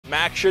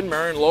action.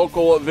 Marion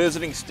local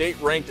visiting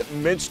state-ranked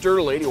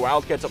Minster. Lady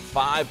Wildcats up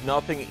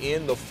 5-0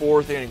 in the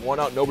fourth inning. One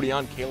out, nobody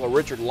on. Kayla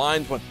Richard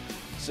lines one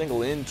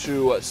single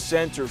into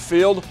center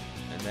field.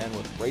 And then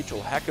with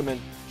Rachel Heckerman,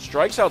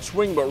 strikes out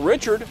swing, but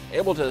Richard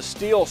able to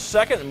steal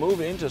second and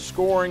move into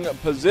scoring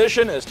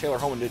position as Taylor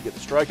Homan did get the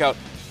strikeout.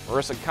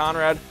 Marissa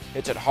Conrad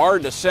hits it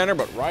hard to center,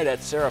 but right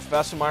at Sarah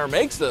Fessemeyer,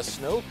 makes the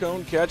snow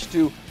cone catch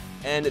to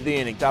end the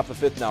inning. Top of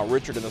the fifth now,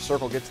 Richard in the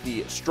circle gets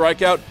the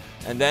strikeout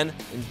and then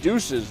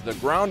induces the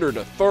grounder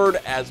to third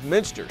as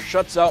Minster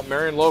shuts out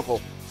Marion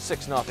local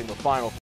 6-0 the final.